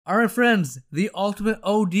All right, friends, the Ultimate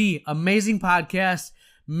OD, amazing podcast.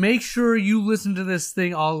 Make sure you listen to this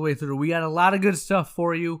thing all the way through. We got a lot of good stuff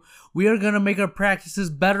for you. We are going to make our practices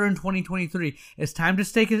better in 2023. It's time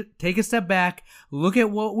to take a step back, look at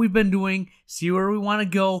what we've been doing, see where we want to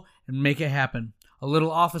go, and make it happen. A little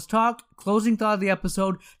office talk, closing thought of the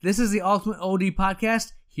episode. This is the Ultimate OD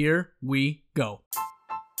podcast. Here we go.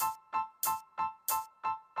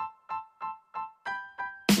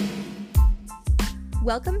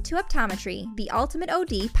 Welcome to Optometry, the Ultimate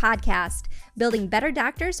OD podcast, building better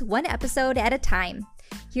doctors one episode at a time.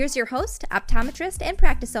 Here's your host, optometrist and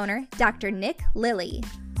practice owner, Dr. Nick Lilly.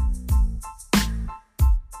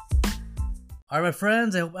 All right, my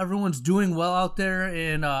friends, I hope everyone's doing well out there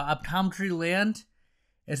in optometry land.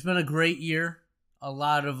 It's been a great year. A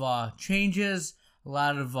lot of changes, a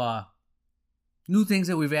lot of new things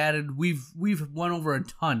that we've added. We've won over a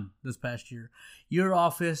ton this past year. Your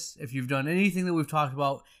office, if you've done anything that we've talked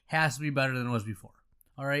about, has to be better than it was before.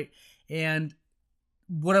 All right? And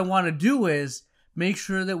what I want to do is make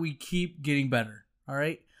sure that we keep getting better. All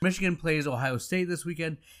right? Michigan plays Ohio State this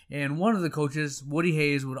weekend, and one of the coaches, Woody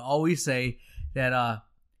Hayes, would always say that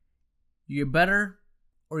you get better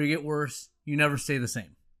or you get worse. You never stay the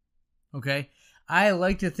same. Okay? I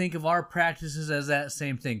like to think of our practices as that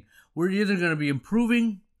same thing. We're either going to be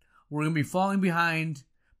improving, we're going to be falling behind,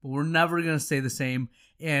 but we're never going to stay the same.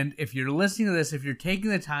 And if you're listening to this, if you're taking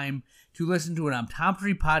the time to listen to an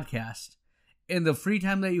optometry podcast in the free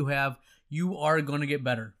time that you have, you are going to get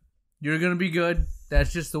better. You're going to be good.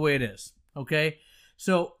 That's just the way it is. Okay?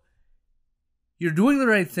 So you're doing the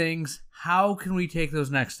right things. How can we take those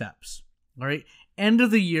next steps? All right? End of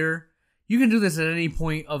the year. You can do this at any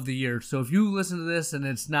point of the year. So if you listen to this and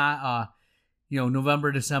it's not,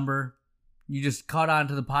 November, December, you just caught on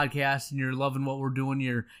to the podcast and you're loving what we're doing.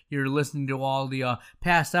 You're listening to all the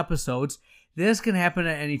past episodes. This can happen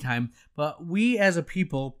at any time. But we as a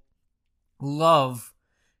people love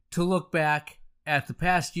to look back at the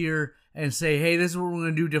past year and say, hey, this is what we're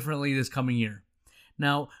going to do differently this coming year.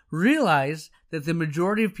 Now, realize that the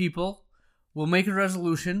majority of people will make a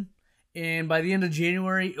resolution, and by the end of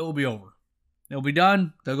January, it will be over. It'll be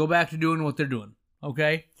done. They'll go back to doing what they're doing.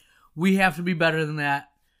 Okay? We have to be better than that.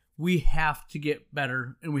 We have to get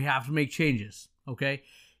better, and we have to make changes. Okay?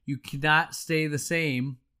 You cannot stay the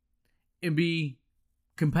same and be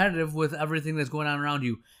competitive with everything that's going on around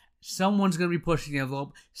you. Someone's going to be pushing the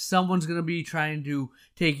envelope. Someone's going to be trying to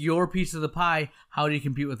take your piece of the pie. How do you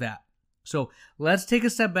compete with that? So let's take a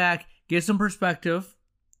step back, get some perspective,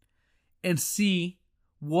 and see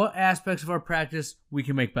what aspects of our practice we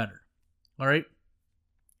can make better. All right?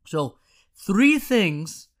 So 3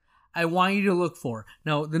 things I want you to look for.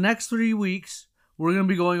 Now, the next 3 weeks, we're going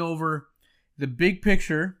to be going over the big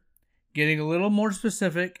picture, getting a little more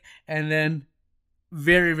specific, and then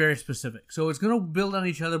very, very specific. So it's going to build on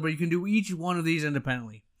each other, but you can do each one of these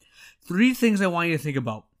independently. 3 things I want you to think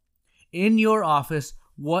about. In your office,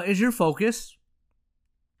 what is your focus?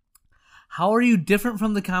 How are you different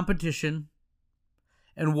from the competition?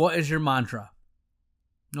 And what is your mantra?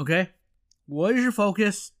 Okay? What is your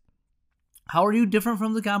focus? How are you different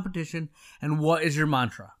from the competition? And what is your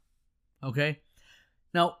mantra? Okay?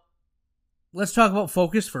 Now, let's talk about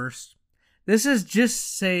focus first. This is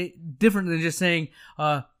different than just saying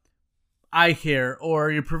eye care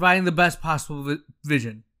or you're providing the best possible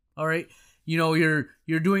vision. All right? You're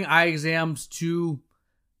doing eye exams to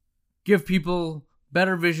give people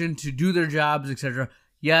better vision to do their jobs, etc.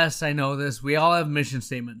 Yes, I know this. We all have mission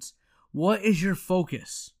statements. What is your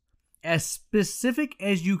focus? As specific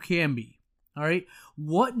as you can be. All right?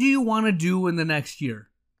 What do you want to do in the next year?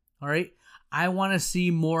 All right? I want to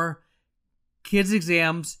see more kids'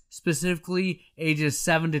 exams, specifically ages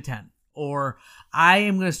 7 to 10. Or I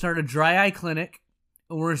am going to start a dry eye clinic,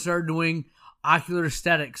 and we're going to start doing ocular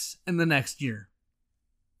aesthetics in the next year.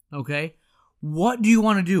 Okay? What do you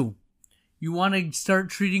want to do? You want to start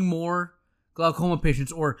treating more glaucoma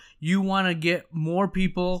patients, or you want to get more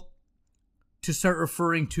people to start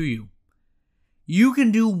referring to you. You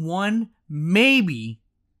can do 1, maybe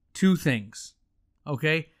 2 things.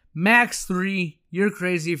 Okay? Max 3. You're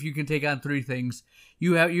crazy if you can take on 3 things.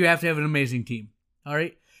 You have to have an amazing team. All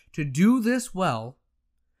right? To do this well,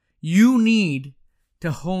 you need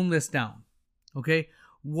to hone this down. Okay?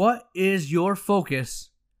 What is your focus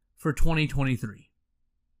for 2023?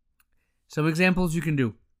 Some examples you can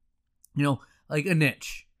do. Like a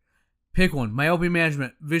niche. Pick one. Myopia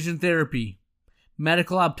management, vision therapy,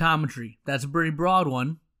 medical optometry. That's a pretty broad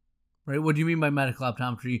one. Right? What do you mean by medical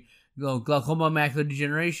optometry? Glaucoma, macular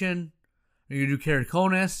degeneration? Are you going to do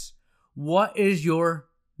keratoconus? What is your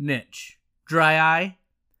niche? Dry eye?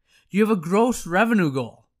 Do you have a gross revenue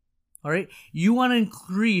goal? All right. You want to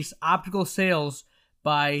increase optical sales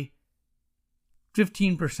by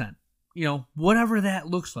 15%. Whatever that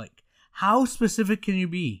looks like. How specific can you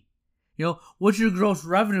be? What's your gross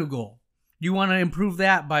revenue goal? You want to improve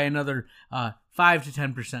that by another 5 to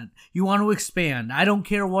 10%. You want to expand. I don't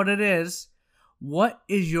care what it is. What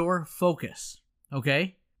is your focus?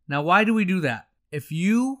 Okay? Now, why do we do that? If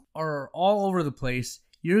you are all over the place,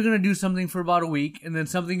 you're going to do something for about a week, and then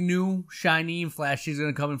something new, shiny, and flashy is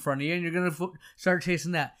going to come in front of you, and you're going to start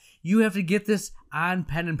chasing that. You have to get this on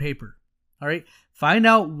pen and paper. All right? Find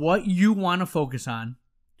out what you want to focus on.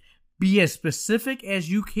 Be as specific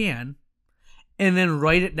as you can, and then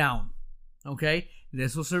write it down. Okay?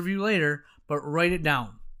 This will serve you later, but write it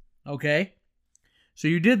down. Okay? So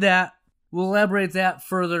you did that. We'll elaborate that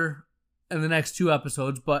further in the next 2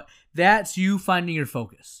 episodes, but that's you finding your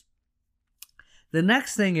focus. The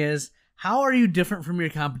next thing is, how are you different from your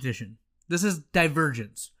competition? This is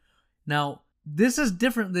divergence. Now, this is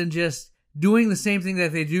different than just doing the same thing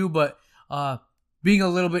that they do, but being a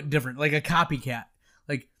little bit different, like a copycat.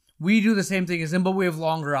 Like, we do the same thing as them, but we have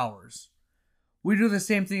longer hours. We do the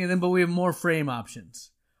same thing as them, but we have more frame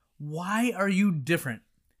options. Why are you different?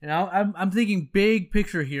 And I'm thinking big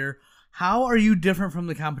picture here. How are you different from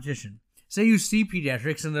the competition? Say you see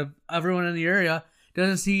pediatrics and everyone in the area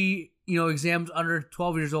doesn't see, exams under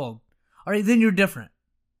 12 years old. All right, then you're different.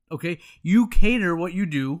 Okay? You cater what you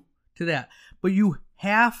do to that. But you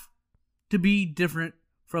have to be different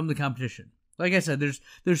from the competition. Like I said,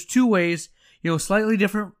 there's 2 ways, slightly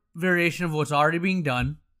different variation of what's already being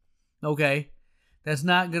done. Okay? That's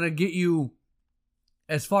not going to get you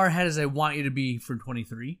as far ahead as I want you to be for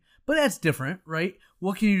 23. But that's different, right?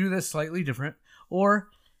 What can you do that's slightly different? Or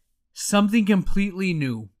something completely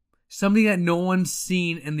new. Something that no one's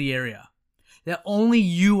seen in the area. That only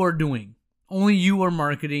you are doing. Only you are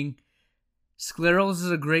marketing. Sclerals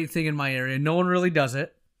is a great thing in my area. No one really does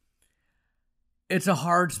it. It's a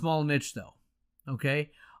hard, small niche, though.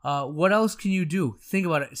 Okay? What else can you do? Think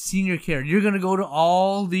about it. Senior care. You're going to go to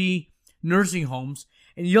all the nursing homes,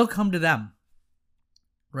 and you'll come to them.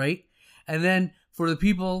 Right? And then for the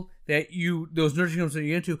people those nursing homes that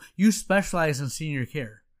you get to, you specialize in senior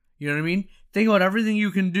care. You know what I mean? Think about everything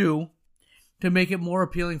you can do to make it more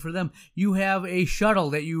appealing for them. You have a shuttle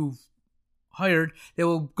that you've hired that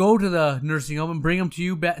will go to the nursing home and bring them to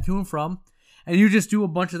you back to and from, and you just do a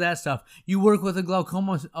bunch of that stuff. You work with a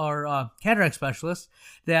glaucoma or cataract specialist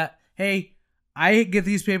that, hey, I get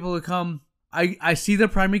these people to come. I see the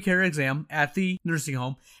primary care exam at the nursing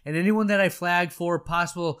home, and anyone that I flag for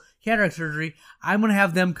possible cataract surgery, I'm going to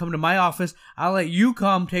have them come to my office. I'll let you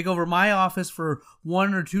come take over my office for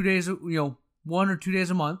 1 or 2 days, 1 or 2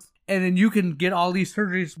 days a month, and then you can get all these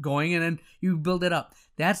surgeries going, and then you build it up.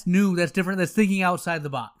 That's new. That's different. That's thinking outside the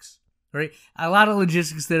box, right? A lot of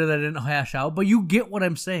logistics there that I didn't hash out, but you get what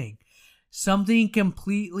I'm saying. Something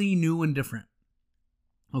completely new and different,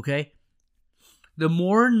 okay? The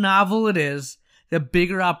more novel it is, the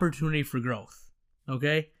bigger opportunity for growth.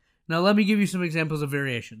 Okay? Now let me give you some examples of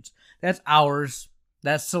variations. That's hours,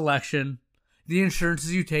 that's selection, the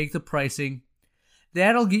insurances you take, the pricing.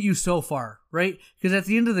 That'll get you so far, right? Because at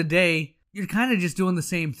the end of the day, you're kind of just doing the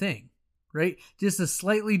same thing, right? Just a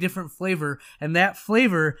slightly different flavor, and that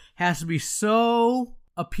flavor has to be so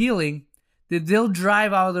appealing that they'll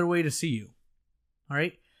drive out of their way to see you. All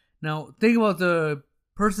right? Now think about the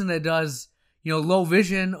person that does low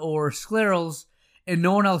vision or sclerals, and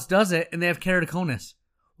no one else does it, and they have keratoconus.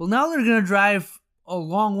 Well, now they're going to drive a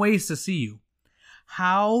long ways to see you.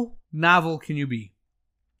 How novel can you be?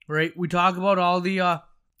 Right? We talk about all the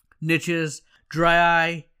niches, dry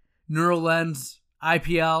eye, NeuroLens,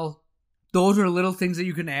 IPL. Those are little things that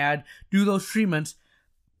you can add. Do those treatments.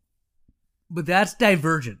 But that's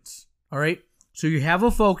divergence. All right? So you have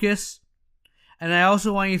a focus, and I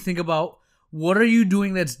also want you to think about, what are you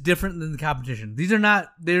doing that's different than the competition? They're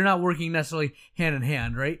not working necessarily hand in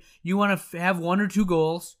hand, right? You want to have 1 or 2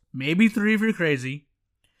 goals, maybe 3 if you're crazy.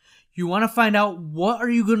 You want to find out what are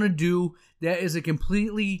you going to do that is a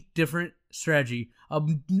completely different strategy, a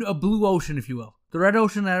blue ocean, if you will. The red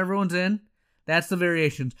ocean that everyone's in, that's the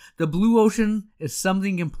variations. The blue ocean is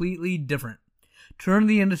something completely different. Turn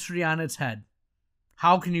the industry on its head.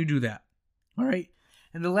 How can you do that? All right?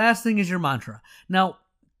 And the last thing is your mantra. Now,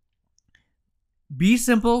 be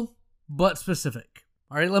simple, but specific.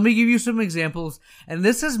 All right, let me give you some examples. And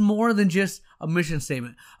this is more than just a mission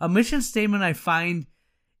statement. A mission statement, I find,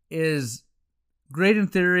 is great in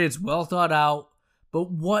theory. It's well thought out.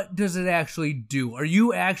 But what does it actually do? Are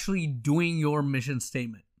you actually doing your mission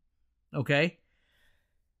statement? Okay?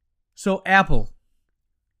 So, Apple.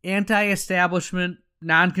 Anti-establishment,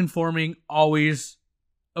 non-conforming, always.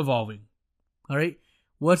 evolving. All right.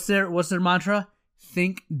 What's their mantra?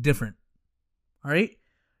 Think different. All right.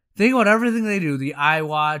 Think about everything they do. The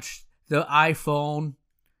iWatch, the iPhone,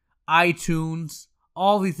 iTunes,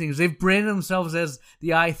 all these things. They've branded themselves as the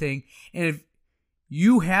iThing. And if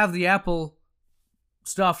you have the Apple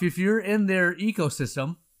stuff, if you're in their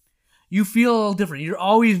ecosystem, you feel a little different. You're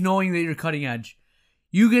always knowing that you're cutting edge.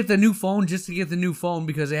 You get the new phone just to get the new phone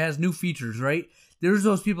because it has new features, right? There's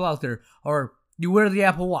those people out there. Or you wear the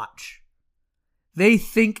Apple Watch. They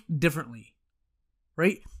think differently,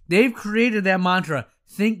 right? They've created that mantra,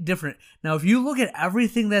 think different. Now, if you look at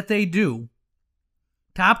everything that they do,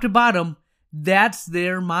 top to bottom, that's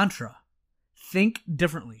their mantra. Think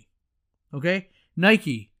differently, okay?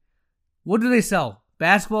 Nike, what do they sell?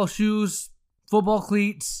 Basketball shoes, football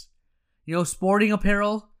cleats, sporting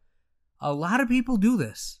apparel. A lot of people do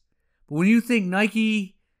this. But when you think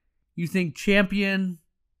Nike, you think Champion,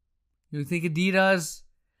 you think Adidas,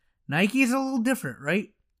 Nike is a little different, right?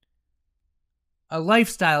 A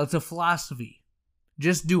lifestyle, it's a philosophy.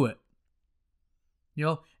 Just do it.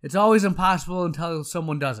 It's always impossible until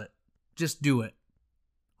someone does it. Just do it,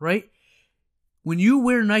 right? When you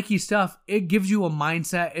wear Nike stuff, it gives you a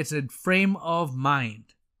mindset. It's a frame of mind,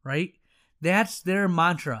 right? That's their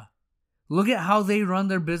mantra. Look at how they run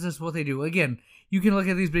their business, what they do. Again, you can look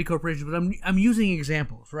at these big corporations, but I'm using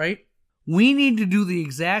examples, right? We need to do the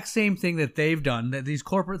exact same thing that they've done, that these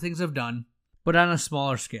corporate things have done, but on a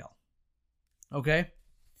smaller scale. Okay?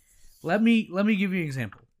 Let me give you an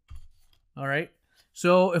example. All right?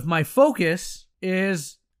 So if my focus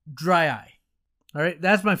is dry eye, all right,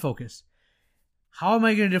 that's my focus. How am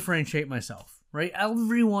I going to differentiate myself, right?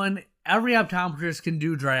 Every optometrist can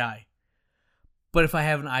do dry eye. But if I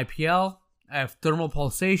have an IPL, I have thermal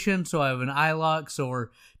pulsation, so I have an iLux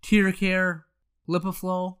or TearCare,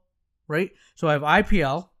 LipiFlow, right? So I have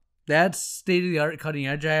IPL, that's state-of-the-art, cutting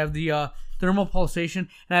edge. I have the thermal pulsation,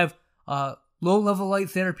 and I have low-level light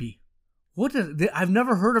therapy. I've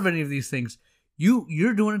never heard of any of these things.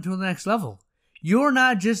 You're doing it to the next level. You're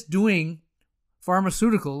not just doing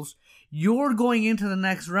pharmaceuticals. You're going into the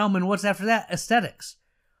next realm, and what's after that? Aesthetics.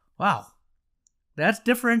 Wow. That's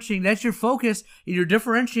differentiating. That's your focus, and you're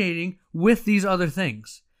differentiating with these other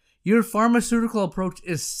things. Your pharmaceutical approach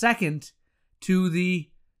is second to the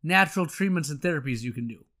natural treatments and therapies you can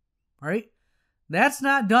do. All right? That's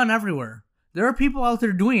not done everywhere. There are people out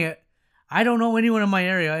there doing it. I don't know anyone in my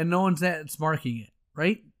area, and no one's that's marking it,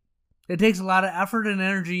 right? It takes a lot of effort and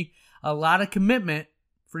energy, a lot of commitment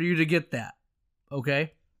for you to get that,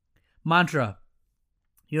 okay? Mantra.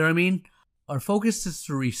 You know what I mean? Our focus is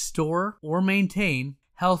to restore or maintain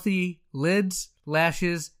healthy lids,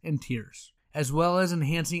 lashes, and tears, as well as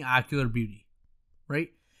enhancing ocular beauty, right?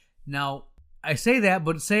 Now, I say that,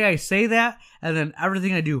 but I say that, and then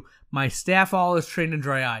everything I do, my staff all is trained in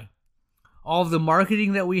dry eye. All of the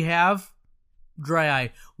marketing that we have, dry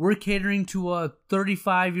eye. We're catering to a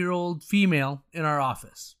 35-year-old female in our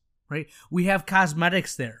office, right? We have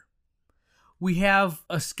cosmetics there. We have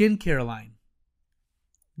a skincare line.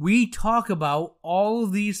 We talk about all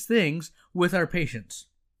of these things with our patients.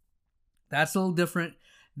 That's a little different.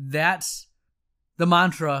 That's the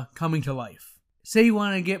mantra coming to life. Say you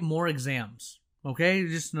want to get more exams, okay?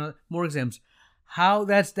 Just more exams.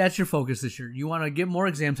 That's your focus this year. You want to get more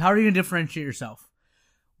exams. How are you going to differentiate yourself?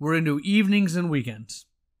 We're into evenings and weekends.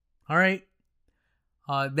 All right?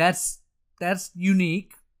 That's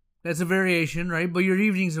unique. That's a variation, right? But your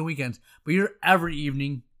evenings and weekends. But you're every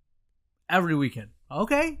evening, every weekend.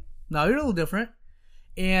 Okay, now you're a little different.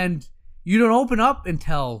 And you don't open up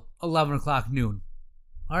until 11 o'clock noon.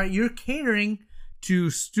 All right, you're catering to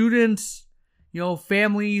students,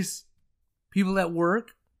 families, people that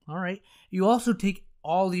work. All right, you also take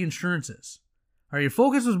all the insurances. All right, your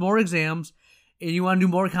focus was more exams, and you want to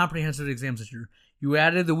do more comprehensive exams this year. You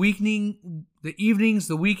added the evenings,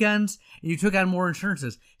 the weekends, and you took on more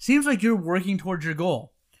insurances. Seems like you're working towards your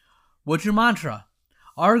goal. What's your mantra?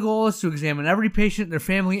 Our goal is to examine every patient, their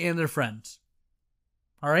family, and their friends.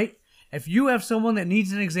 All right? If you have someone that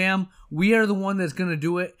needs an exam, we are the one that's going to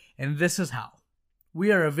do it, and this is how.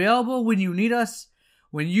 We are available when you need us.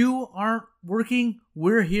 When you aren't working,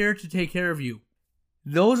 we're here to take care of you.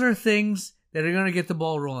 Those are things that are going to get the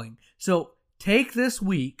ball rolling. So take this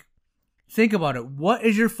week, think about it. What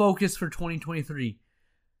is your focus for 2023?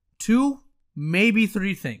 2, maybe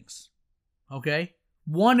 3 things. Okay?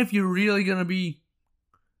 1, if you're really going to be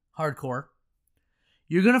hardcore,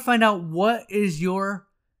 you're going to find out what is your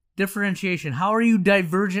differentiation. How are you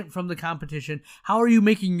divergent from the competition? How are you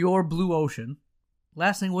making your blue ocean?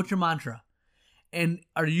 Last thing, what's your mantra? And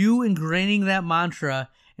are you ingraining that mantra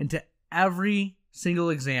into every single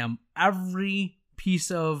exam, every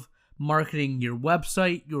piece of marketing, your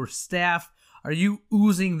website, your staff, are you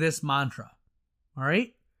oozing this mantra? All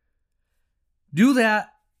right? Do that.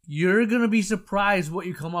 You're going to be surprised what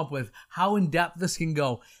you come up with, how in-depth this can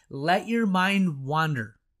go. Let your mind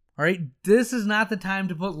wander. All right? This is not the time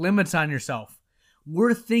to put limits on yourself.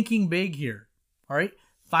 We're thinking big here. All right?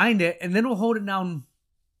 Find it, and then we'll hold it down,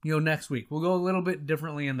 next week. We'll go a little bit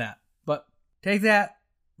differently in that. But take that,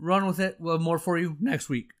 run with it. We'll have more for you next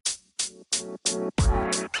week.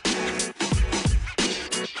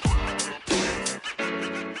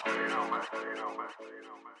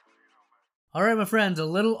 All right, my friends, a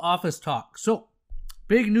little office talk. So,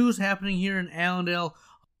 big news happening here in Allendale.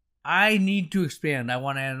 I need to expand. I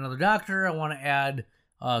want to add another doctor. I want to add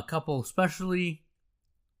a couple specialty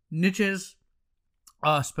niches.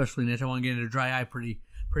 Specialty niche. I want to get into dry eye pretty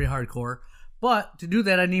hardcore. But to do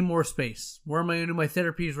that, I need more space. Where am I going to do my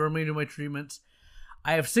therapies? Where am I going to do my treatments?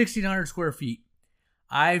 I have 1,600 square feet.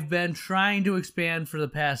 I've been trying to expand for the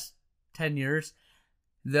past 10 years.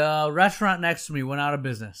 The restaurant next to me went out of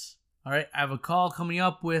business. All right, I have a call coming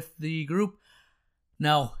up with the group.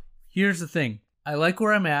 Now, here's the thing. I like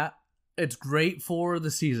where I'm at. It's great for the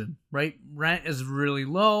season, right? Rent is really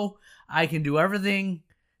low. I can do everything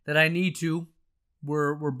that I need to.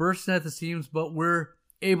 We're bursting at the seams, but we're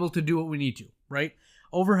able to do what we need to, right?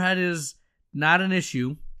 Overhead is not an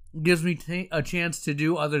issue. It gives me a chance to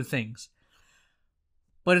do other things.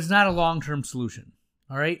 But it's not a long-term solution,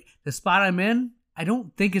 all right? The spot I'm in, I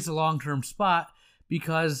don't think it's a long-term spot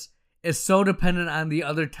because it's so dependent on the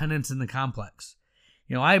other tenants in the complex.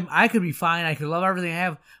 I could be fine. I could love everything I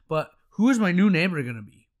have, but who is my new neighbor going to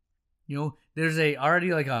be? There's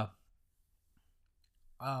already like a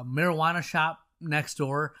marijuana shop next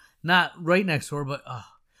door. Not right next door, but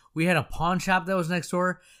we had a pawn shop that was next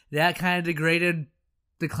door. That kind of degraded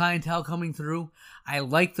the clientele coming through. I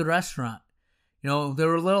liked the restaurant. They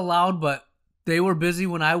were a little loud, but they were busy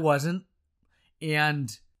when I wasn't.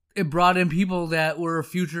 And it brought in people that were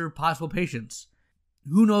future possible patients.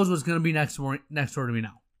 Who knows what's going to be next door to me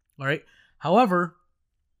now? All right. However,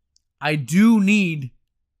 I do need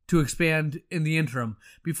to expand in the interim.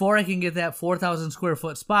 Before I can get that 4,000 square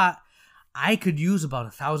foot spot, I could use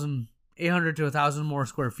about 800 to 1,000 more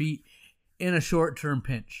square feet in a short-term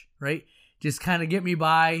pinch, right? Just kind of get me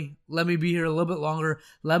by. Let me be here a little bit longer.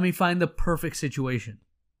 Let me find the perfect situation.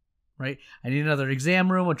 Right? I need another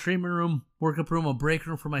exam room, a treatment room, workup room, a break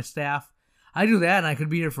room for my staff. I do that and I could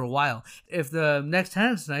be here for a while. If the next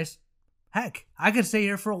tenant's nice, heck, I could stay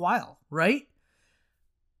here for a while, right?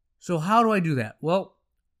 So how do I do that? Well,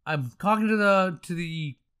 I'm talking to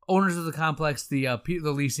the owners of the complex, the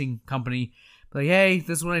leasing company. Like, hey,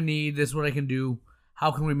 this is what I need. This is what I can do. How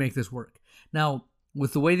can we make this work? Now,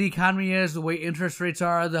 with the way the economy is, the way interest rates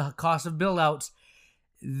are, the cost of build-outs,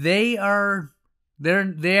 they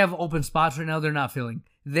have open spots right now they're not filling.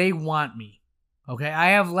 They want me. Okay? I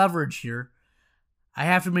have leverage here. I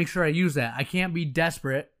have to make sure I use that. I can't be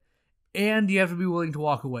desperate. And you have to be willing to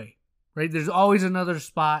walk away. Right? There's always another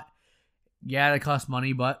spot. Yeah, that costs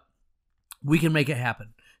money, but we can make it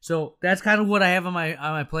happen. So that's kind of what I have on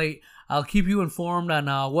my plate. I'll keep you informed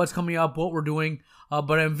on what's coming up, what we're doing.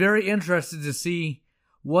 But I'm very interested to see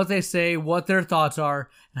what they say, what their thoughts are,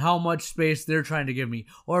 and how much space they're trying to give me.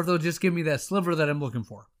 Or if they'll just give me that sliver that I'm looking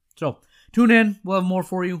for. So, tune in. We'll have more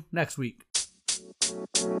for you next week.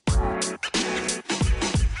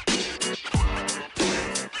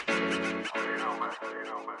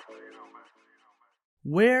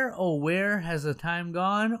 Where, oh where has the time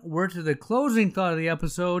gone? We're to the closing thought of the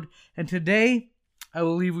episode. And today, I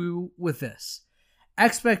will leave you with this.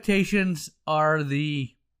 Expectations are the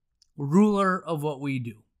ruler of what we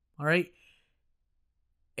do. All right.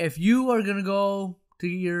 If you are gonna go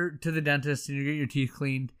to the dentist and you get your teeth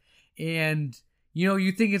cleaned, and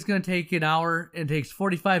you think it's gonna take an hour and it takes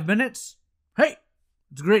 45 minutes, hey,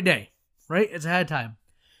 it's a great day, right? It's ahead of time.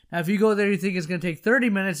 Now, if you go there, you think it's gonna take 30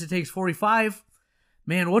 minutes, it takes 45.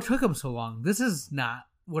 Man, what took them so long? This is not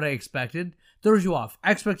what I expected. Throws you off.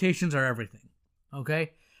 Expectations are everything.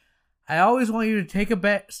 Okay. I always want you to take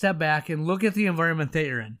a step back and look at the environment that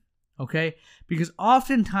you're in. Okay? Because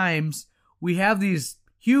oftentimes we have these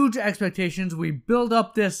huge expectations. We build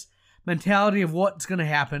up this mentality of what's going to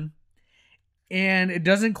happen, and it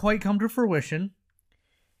doesn't quite come to fruition.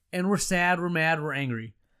 And we're sad, we're mad, we're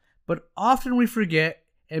angry. But often we forget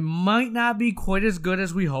it might not be quite as good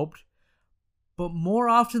as we hoped, but more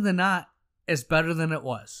often than not, it's better than it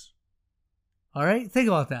was. All right? Think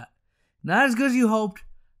about that. Not as good as you hoped,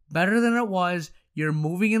 better than it was. You're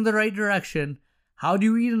moving in the right direction. How do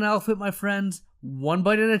you eat an elephant, my friends? One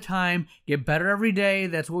bite at a time. Get better every day.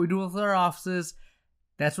 That's what we do with our offices.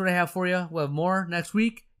 That's what I have for you. We'll have more next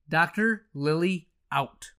week. Dr. Lily out.